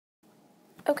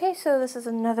Okay, so this is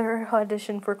another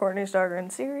audition for Courtney's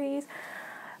Stargren series,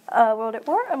 World at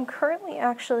War. I'm currently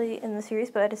actually in the series,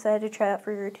 but I decided to try out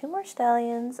for two more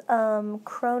stallions,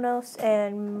 Kronos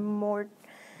and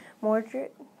Mordred.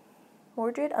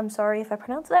 I'm sorry if I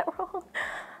pronounced that wrong.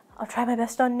 I'll try my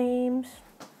best on names.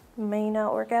 May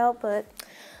not work out, but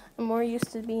I'm more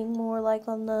used to being more like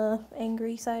on the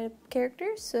angry side of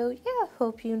characters. So yeah,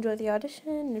 hope you enjoy the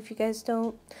audition. If you guys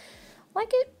don't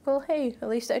like it, well hey, at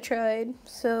least I tried.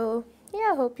 So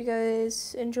yeah, hope you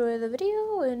guys enjoy the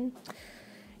video, and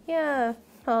yeah,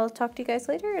 I'll talk to you guys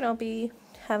later, and I'll be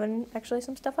having actually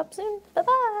some stuff up soon. Bye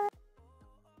bye.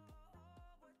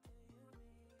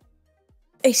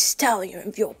 A stallion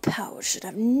of your power should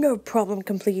have no problem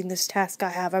completing this task I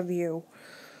have of you.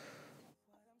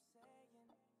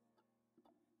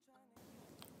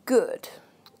 Good.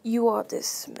 You are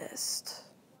dismissed.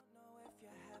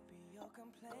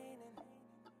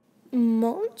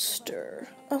 Monster?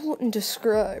 I wouldn't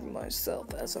describe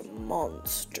myself as a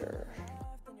monster.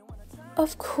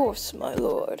 Of course, my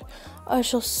lord. I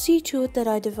shall see to it that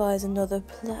I devise another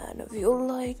plan of your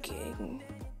liking.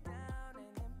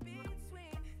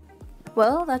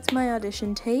 Well, that's my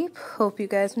audition tape. Hope you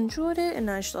guys enjoyed it,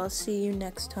 and I shall see you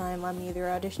next time. I'm either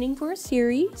auditioning for a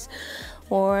series,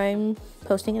 or I'm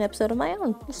posting an episode of my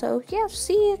own. So, yeah,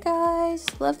 see you guys.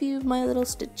 Love you, my little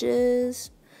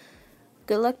stitches.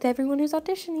 Good luck to everyone who's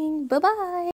auditioning. Bye-bye.